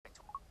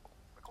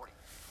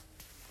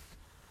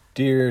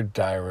Dear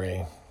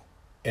Diary,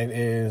 it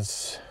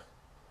is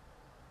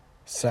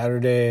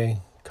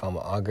Saturday,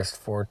 August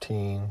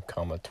 14,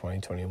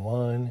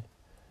 2021,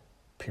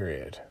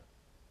 period.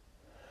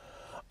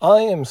 I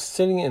am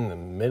sitting in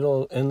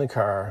the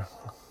car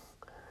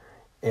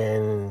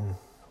in,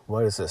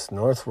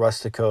 North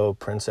Rustico,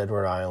 Prince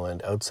Edward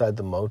Island, outside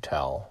the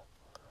motel.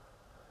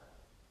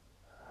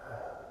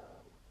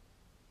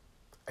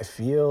 I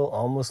feel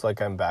almost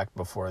like I'm back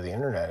before the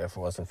internet if it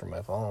wasn't for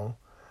my phone.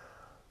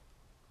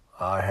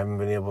 I haven't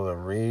been able to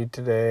read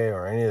today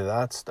or any of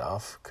that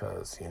stuff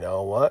because, you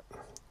know what?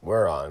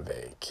 We're on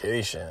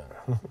vacation.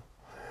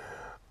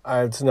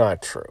 It's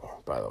not true,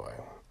 by the way.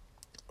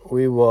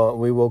 We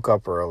woke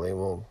up early.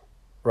 Well,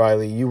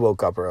 Riley, you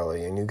woke up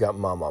early and you got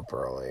Mom up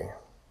early.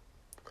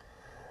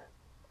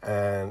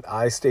 And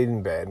I stayed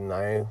in bed and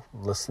I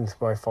listened to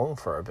my phone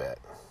for a bit.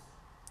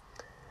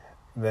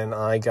 Then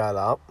I got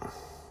up,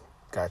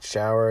 got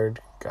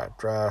showered, got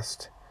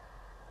dressed.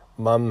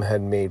 Mom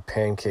had made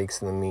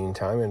pancakes in the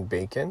meantime and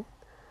bacon.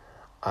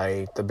 I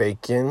ate the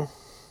bacon.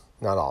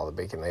 Not all the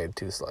bacon. I had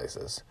 2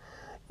 slices.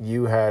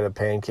 You had a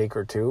pancake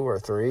or 2 or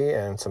 3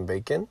 and some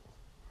bacon.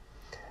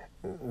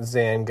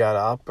 Zan got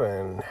up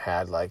and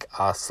had like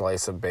a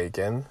slice of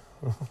bacon.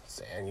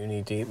 Zan, you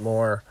need to eat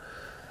more.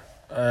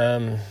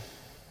 Then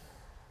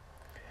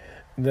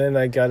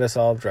I got us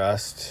all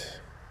dressed.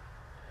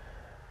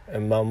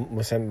 And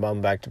we sent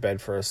Mom back to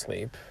bed for a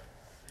sleep.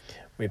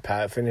 We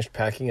finished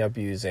packing up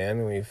you, Zan,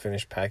 and we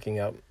finished packing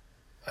up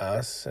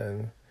us,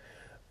 and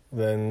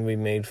then we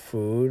made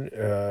food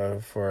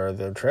for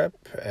the trip,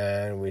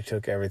 and we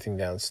took everything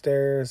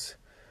downstairs.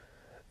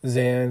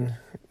 Zan,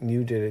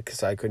 you did it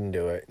because I couldn't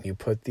do it. You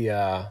put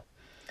the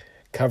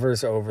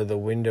covers over the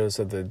windows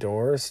of the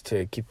doors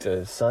to keep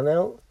the sun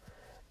out,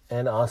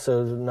 and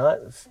also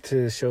not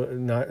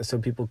so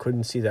people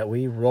couldn't see that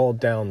we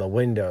rolled down the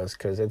windows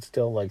because it's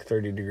still like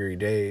 30-degree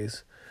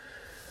days.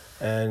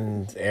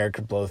 And air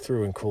could blow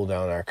through and cool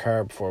down our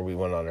car before we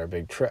went on our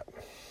big trip.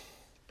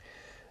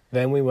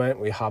 Then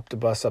we hopped a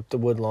bus up to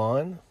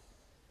Woodlawn.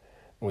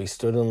 We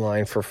stood in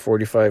line for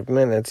 45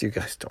 minutes. You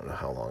guys don't know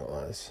how long it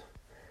was.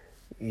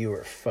 You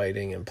were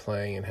fighting and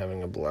playing and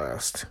having a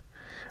blast.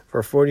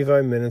 For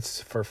 45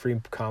 minutes for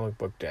free comic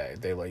book day.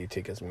 They let you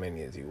take as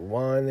many as you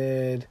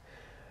wanted.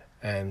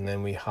 And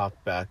then we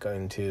hopped back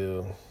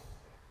into...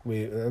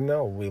 we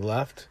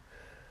left.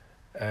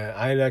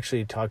 I had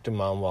actually talked to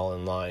Mom while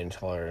in line,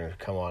 tell her to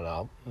come on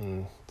up.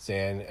 And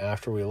Zan,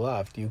 after we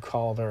left, you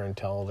called her and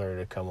told her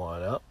to come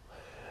on up.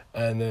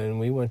 And then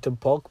we went to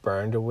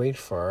Bulkburn to wait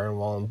for her. And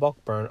while in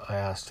Bulkburn, I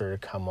asked her to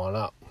come on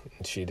up.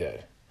 And she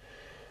did.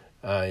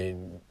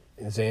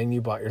 Zan,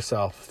 you bought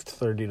yourself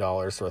 $30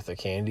 worth of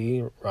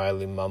candy.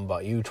 Riley, Mom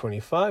bought you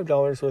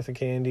 $25 worth of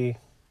candy,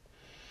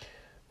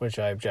 which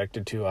I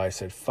objected to. I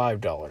said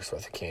 $5 worth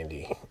of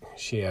candy.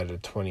 She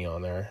added 20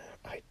 on there.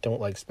 I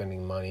don't like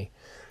spending money.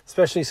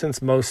 Especially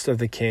since most of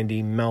the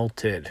candy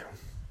melted.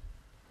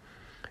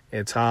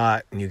 It's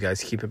hot, and you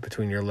guys keep it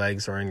between your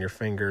legs or in your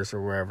fingers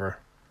or wherever.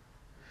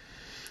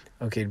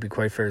 Okay, to be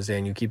quite fair,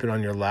 Zan, you keep it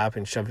on your lap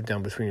and shove it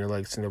down between your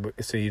legs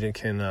so you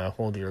can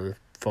hold your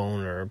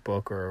phone or a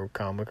book or a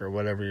comic or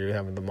whatever you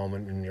have at the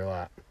moment in your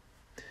lap.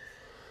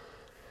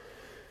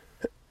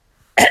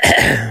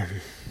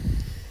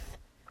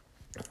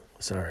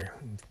 Sorry,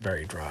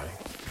 very dry.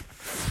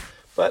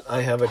 But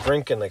I have a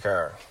drink in the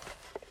car.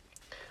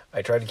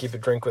 I try to keep a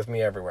drink with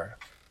me everywhere.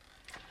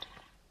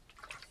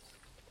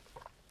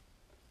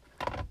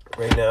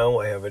 Right now,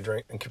 I have a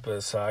drink and keep it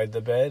beside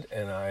the bed,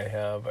 and I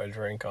have a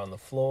drink on the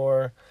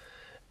floor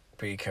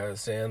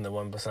because then the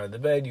one beside the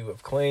bed you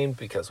have claimed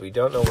because we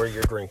don't know where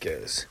your drink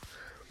is.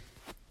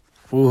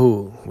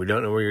 Woohoo! We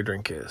don't know where your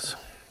drink is.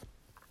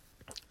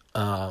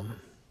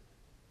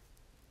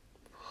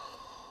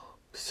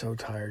 So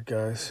tired,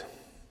 guys.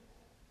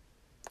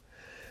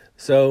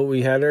 So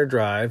we had our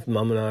drive.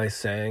 Mom and I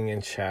sang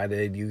and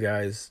chatted. You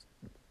guys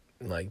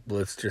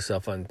blitzed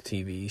yourself on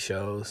TV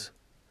shows.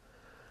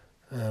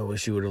 I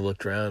wish you would have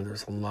looked around.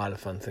 There's a lot of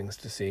fun things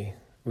to see.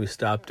 We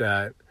stopped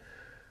at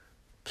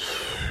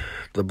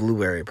the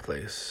blueberry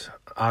place,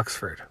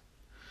 Oxford.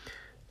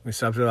 We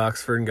stopped at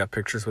Oxford and got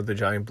pictures with the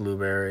giant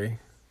blueberry.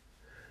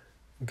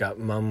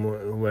 Mom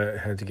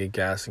had to get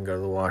gas and go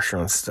to the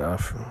washroom and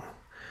stuff.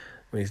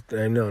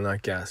 No,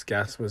 not gas.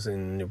 Gas was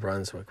in New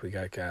Brunswick. We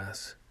got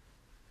gas.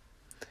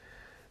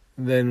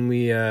 Then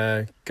we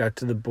got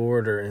to the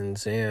border, and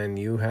Zan,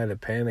 you had a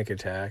panic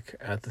attack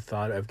at the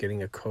thought of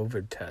getting a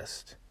COVID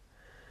test.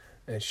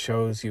 It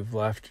shows you've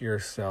left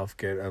yourself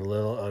get a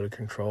little out of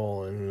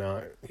control and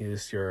not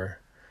use your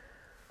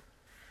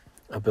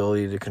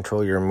ability to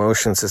control your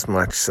emotions as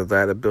much, so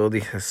that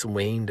ability has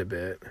waned a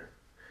bit.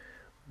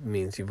 It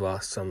means you've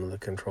lost some of the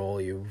control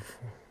you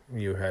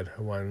had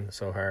won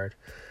so hard.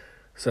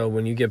 So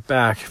when you get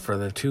back for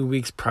the 2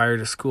 weeks prior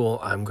to school,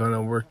 I'm going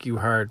to work you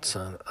hard,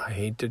 son. I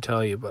hate to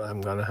tell you, but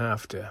I'm going to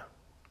have to.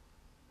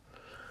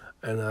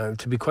 And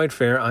to be quite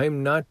fair,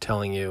 I'm not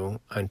telling you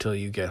until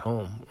you get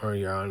home or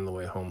you're on the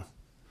way home.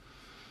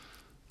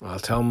 I'll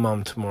tell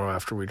Mom tomorrow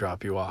after we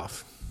drop you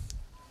off.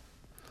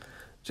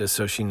 just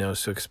so she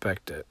knows to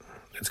expect it.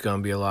 It's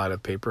going to be a lot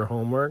of paper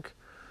homework,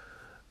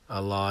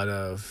 a lot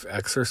of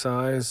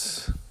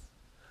exercise,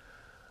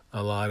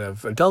 a lot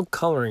of adult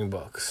coloring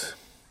books,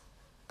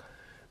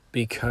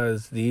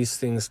 because these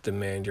things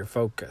demand your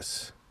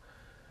focus.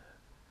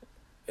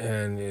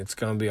 And it's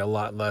going to be a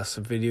lot less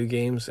of video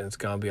games, and it's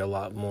going to be a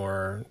lot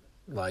more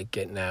like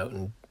getting out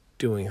and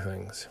doing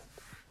things.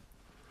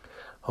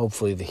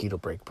 Hopefully the heat will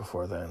break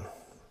before then.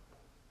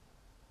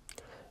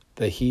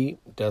 The heat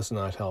does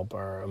not help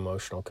our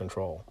emotional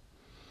control.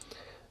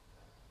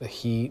 The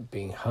heat,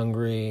 being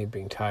hungry,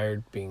 being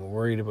tired, being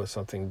worried about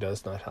something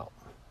does not help.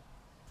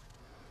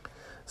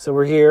 So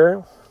we're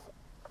here.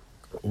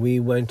 We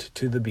went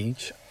to the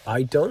beach.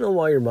 I don't know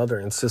why your mother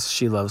insists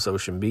she loves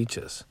ocean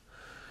beaches.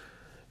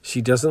 She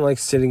doesn't like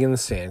sitting in the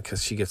sand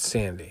because she gets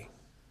sandy.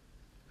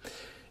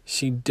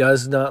 She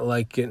does not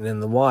like getting in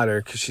the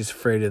water because she's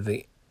afraid of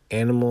the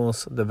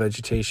animals, the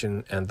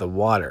vegetation, and the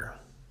water.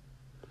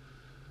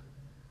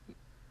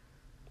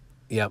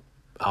 Yep,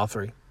 all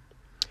three.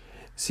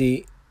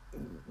 See,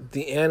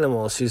 the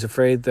animals, she's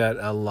afraid that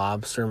a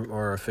lobster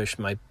or a fish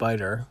might bite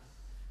her.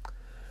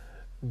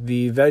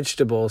 The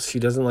vegetables, she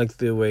doesn't like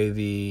the way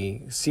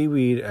the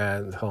seaweed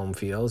at home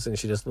feels, and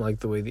she doesn't like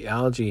the way the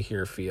algae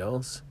here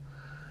feels.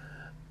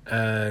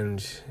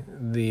 And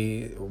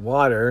the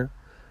water,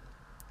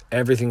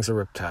 everything's a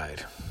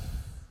riptide.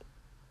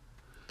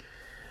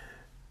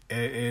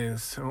 It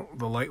is. Oh,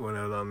 the light went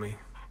out on me.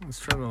 Let's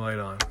turn the light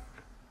on.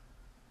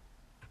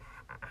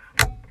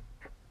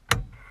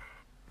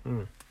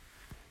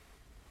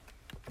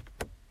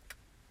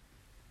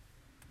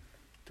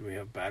 Do we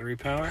have battery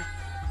power?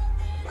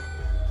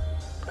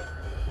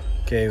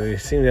 Okay, we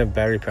seem to have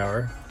battery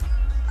power.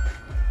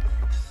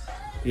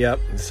 Yep,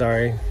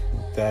 sorry.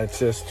 That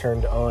just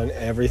turned on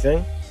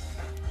everything.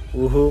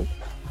 Woohoo.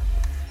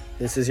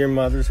 This is your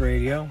mother's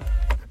radio.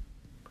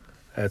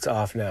 It's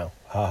off now.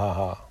 Ha ha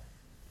ha.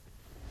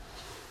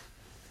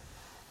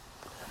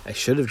 I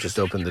should have just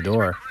opened the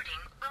door.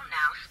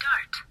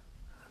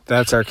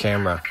 That's our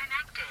camera.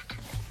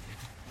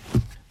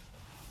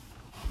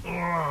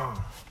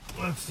 Oh,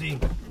 let's see.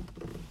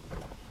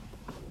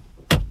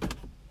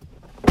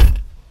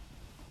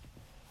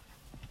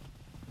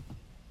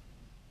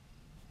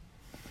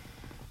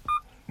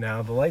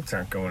 Now the lights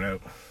aren't going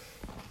out.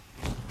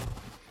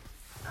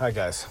 Hi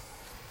guys.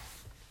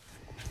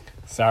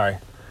 Sorry.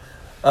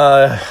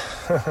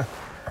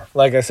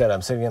 Like I said,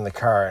 I'm sitting in the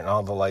car and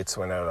all the lights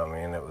went out on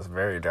me and it was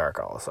very dark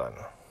all of a sudden.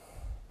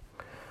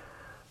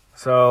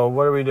 So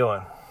what are we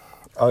doing?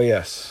 Oh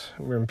yes,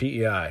 we're in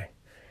PEI.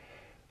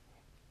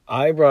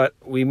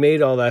 We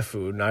made all that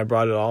food and I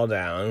brought it all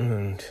down,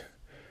 and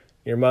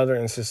your mother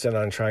insisted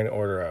on trying to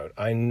order out.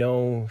 I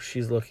know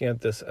she's looking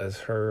at this as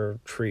her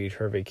treat,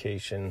 her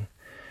vacation.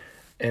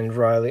 And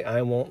Riley,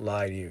 I won't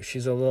lie to you,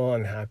 she's a little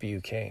unhappy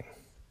you came.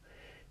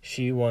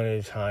 She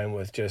wanted time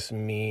with just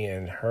me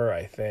and her,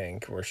 I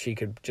think, where she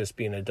could just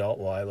be an adult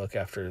while I look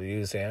after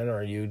you, Zan,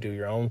 or you do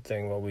your own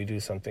thing while we do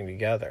something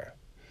together.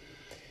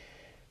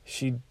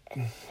 She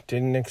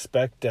didn't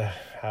expect to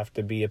have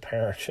to be a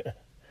parent.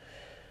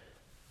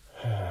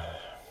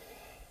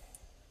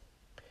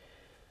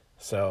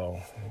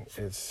 So,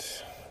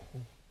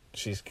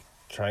 she's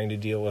trying to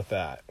deal with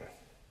that.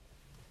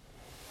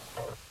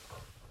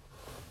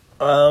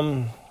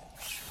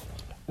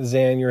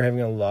 Zan, you're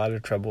having a lot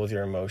of trouble with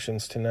your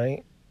emotions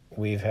tonight.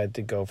 We've had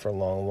to go for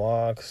long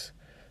walks,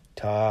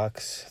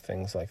 talks,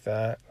 things like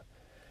that.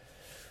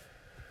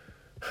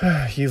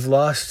 You've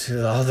lost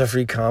all the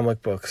free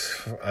comic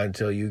books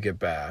until you get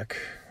back.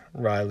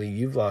 Riley,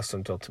 you've lost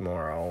them till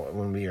tomorrow.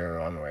 When we are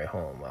on the way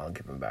home, I'll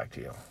give them back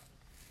to you.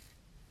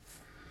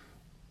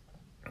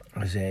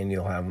 Zan,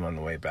 you'll have them on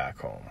the way back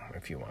home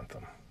if you want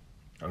them.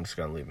 I'm just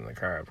going to leave them in the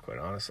car, quite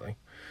honestly.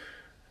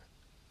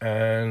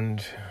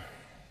 And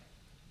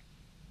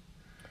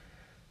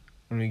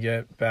when we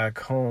get back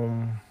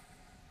home,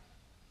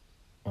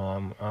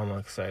 I'm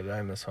excited.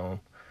 I miss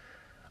home.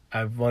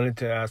 I've wanted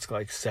to ask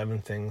like 7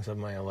 things of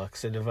my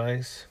Alexa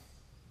device,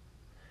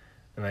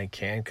 and I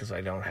can't because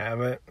I don't have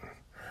it.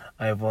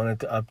 I've wanted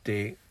to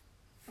update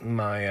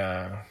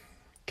my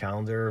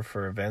calendar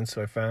for events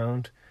I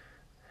found.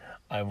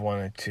 I've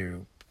wanted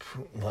to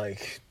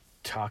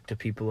talk to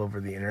people over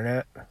the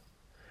internet.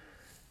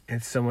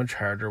 It's so much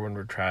harder when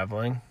we're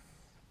traveling.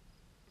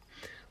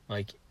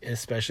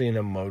 Especially in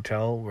a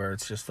motel where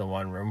it's just the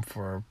one room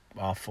for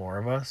all 4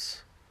 of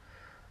us.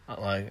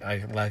 Like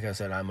I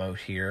said, I'm out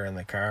here in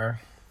the car.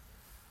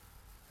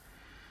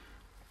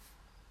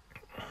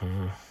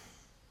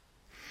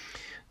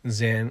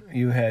 Zan,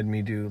 you had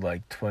me do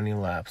 20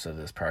 laps of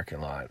this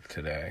parking lot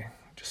today.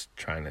 Just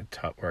trying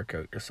to work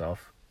out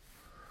yourself.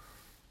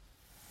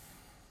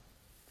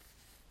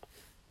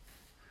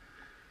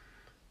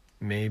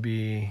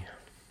 Maybe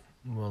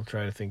we'll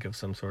try to think of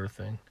some sort of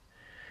thing.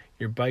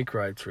 Your bike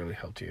rides really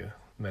helped you.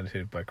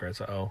 Meditative bike rides.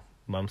 Oh,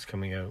 Mom's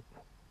coming out.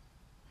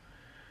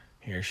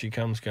 Here she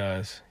comes,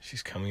 guys.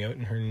 She's coming out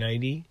in her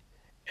nightie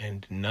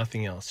and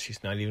nothing else.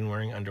 She's not even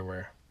wearing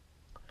underwear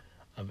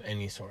of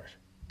any sort.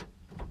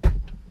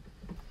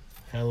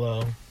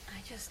 Hello.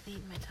 I just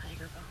need my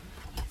tiger balm,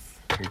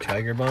 please. Your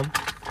tiger balm?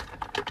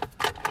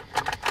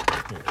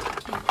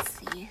 Can't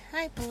see.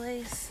 Hi,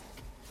 boys.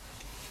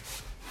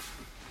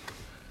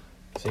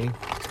 See?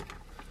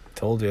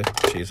 Told you.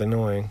 She's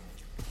annoying.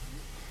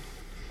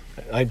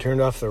 I turned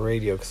off the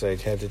radio because I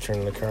had to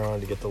turn the car on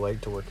to get the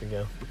light to work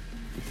again.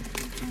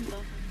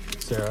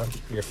 Sarah,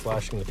 you're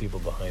flashing the people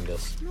behind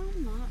us. No,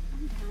 I'm not.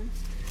 I'm down.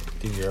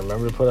 Did you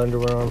remember to put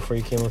underwear on before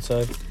you came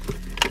outside?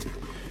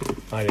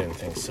 I didn't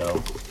think so.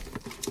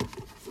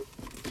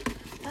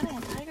 I thought I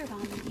had tiger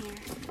balm in here.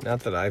 Not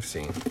that I've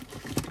seen.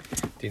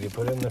 Did you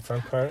put it in the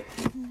front part?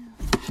 No.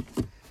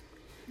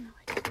 No,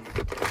 I didn't.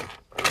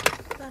 I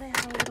thought I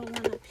had a little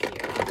one up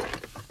here.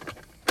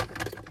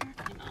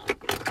 Apparently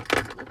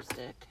not.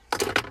 Lipstick.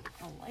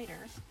 Oh,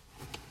 lighters.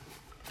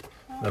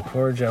 Oh. The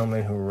poor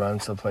gentleman who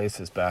runs the place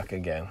is back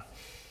again.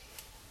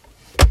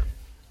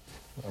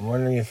 I'm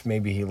wondering if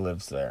maybe he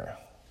lives there.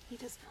 He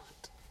does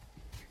not.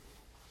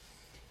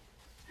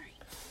 Alright.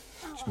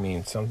 Which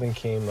means something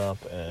came up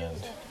and...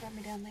 You'll have to rub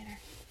me down later.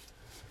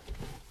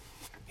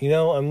 You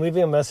know, I'm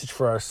leaving a message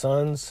for our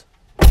sons.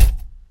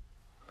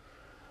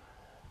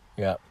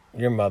 Yeah,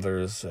 your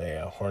mother's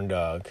a horn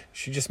dog.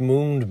 She just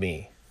mooned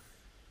me.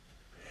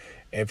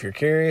 If you're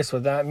curious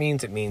what that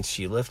means, it means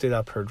she lifted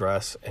up her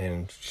dress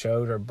and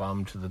showed her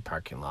bum to the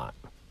parking lot.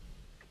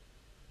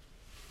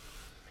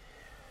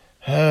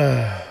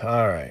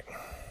 All right.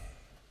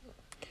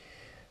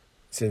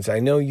 Since I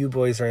know you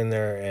boys are in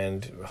there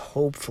and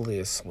hopefully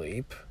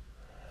asleep,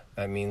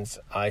 that means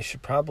I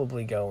should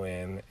probably go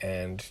in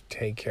and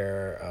take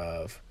care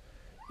of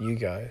you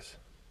guys.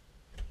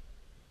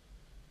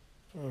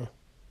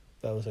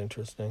 That was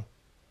interesting.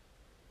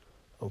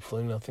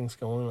 Hopefully nothing's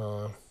going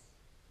on.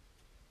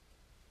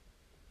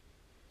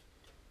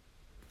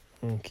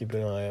 Keep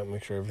an eye out,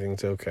 make sure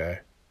everything's okay.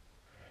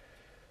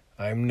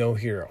 I'm no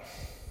hero,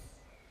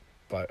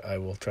 but I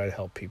will try to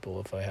help people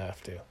if I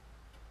have to.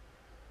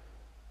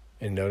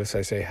 And notice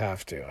I say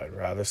have to. I'd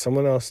rather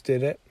someone else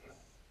did it.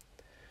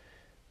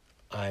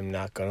 I'm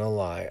not going to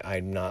lie.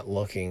 I'm not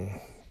looking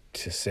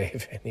to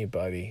save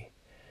anybody.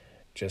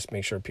 Just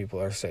make sure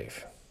people are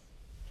safe.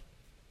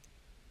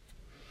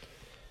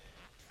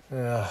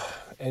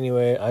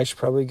 Anyway, I should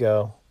probably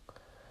go.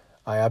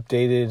 I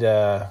updated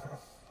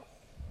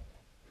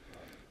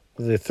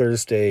the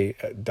Thursday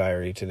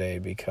diary today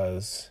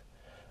because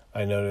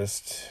I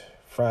noticed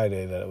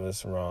Friday that it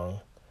was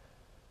wrong.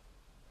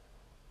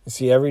 You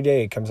see, every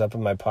day it comes up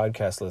in my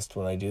podcast list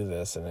when I do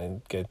this, and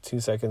I get 2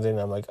 seconds in, and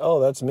I'm like,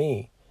 oh, that's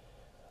me.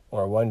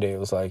 Or one day it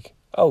was like,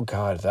 oh,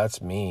 God, that's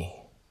me.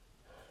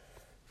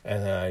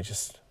 And then I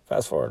just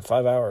fast forward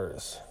 5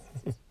 hours.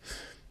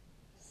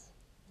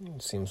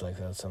 It seems like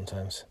that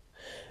sometimes.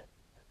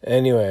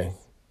 Anyway,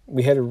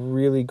 we had a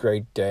really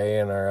great day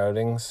in our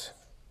outings.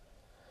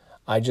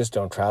 I just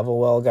don't travel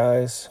well,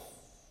 guys.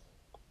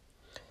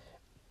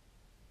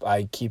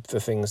 I keep the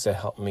things that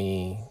help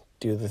me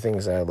do the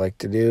things I like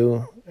to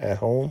do at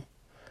home.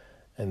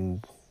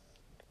 And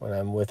when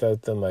I'm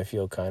without them, I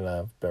feel kind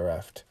of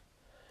bereft.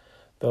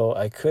 Though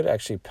I could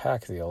actually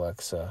pack the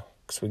Alexa,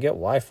 because we get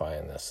Wi-Fi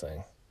in this thing.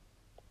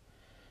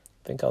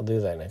 I think I'll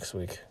do that next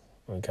week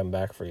when we come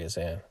back for you,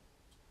 Zan.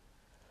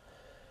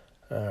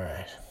 All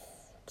right.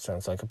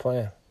 Sounds like a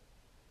plan.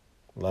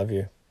 Love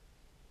you.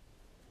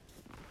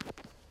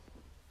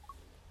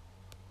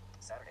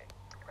 Saturday.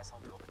 Press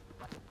home to open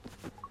button.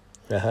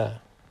 Aha.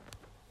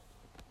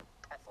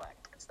 At flag.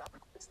 Stop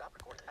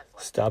recording. At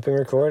flag. Stopping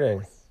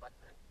recording.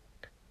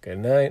 Good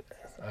night.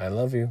 I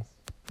love you.